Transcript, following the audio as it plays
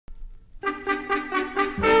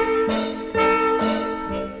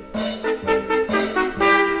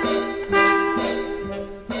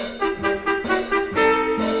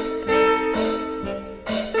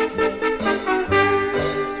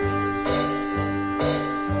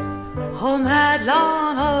Oh,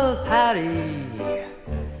 Madelon of Paris,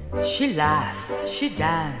 she laugh, she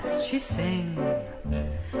dance, she sing,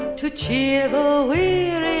 to cheer the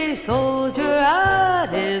weary soldier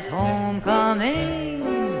at his homecoming.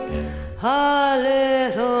 A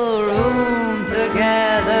little room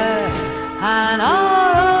together, an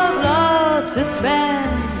hour of love to spend.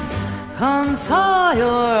 Come, saw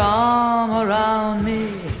your arm around me,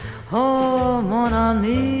 oh, mon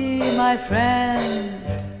ami, my friend.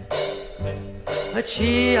 But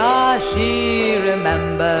she remembers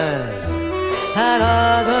that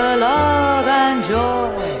other love and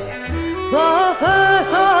joy, the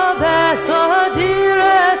first, the best, the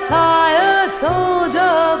dearest, tired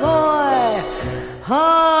soldier boy.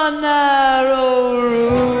 A narrow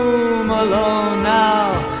room alone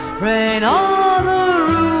now, rain on the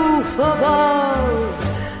roof above,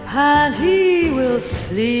 and he will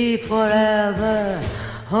sleep forever,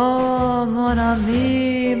 oh, mon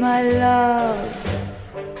ami, my love.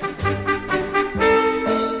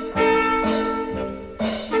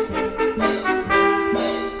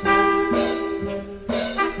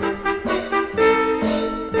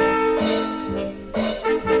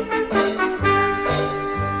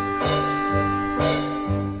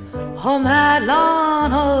 Oh,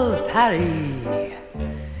 Madelon of Paris,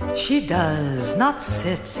 she does not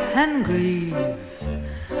sit and grieve,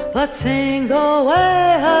 but sings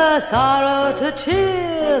away her sorrow to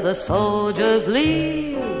cheer the soldier's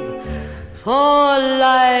leave. For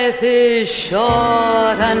life is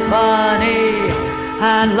short and funny,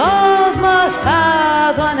 and love must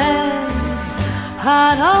have an end,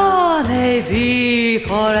 and on a vie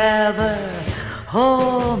forever,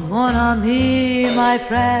 oh, mon ami, my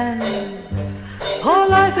friend. Oh,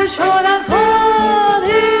 life is short and funny,